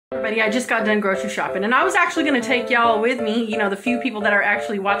Everybody, I just got done grocery shopping and I was actually gonna take y'all with me, you know, the few people that are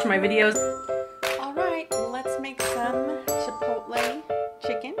actually watching my videos. All right, let's make some Chipotle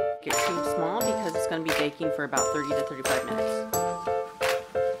chicken. Get too small because it's gonna be baking for about 30 to 35 minutes.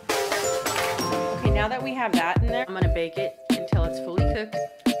 Okay, now that we have that in there, I'm gonna bake it until it's fully cooked.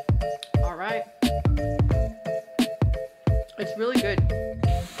 All right. It's really good.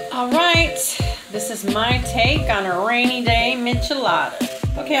 All right, this is my take on a rainy day michelada.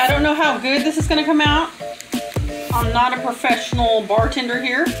 Okay, I don't know how good this is gonna come out. I'm not a professional bartender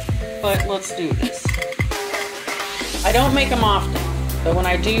here, but let's do this. I don't make them often, but when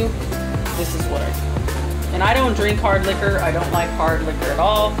I do, this is what I do. And I don't drink hard liquor. I don't like hard liquor at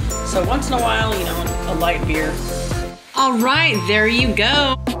all. So once in a while, you know, a light beer. All right, there you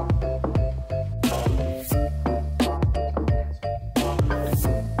go.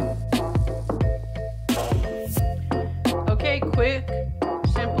 Okay, quick,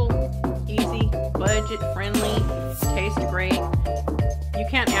 simple, easy, budget friendly, tastes great. You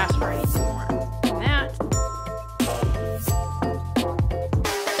can't ask for anything more.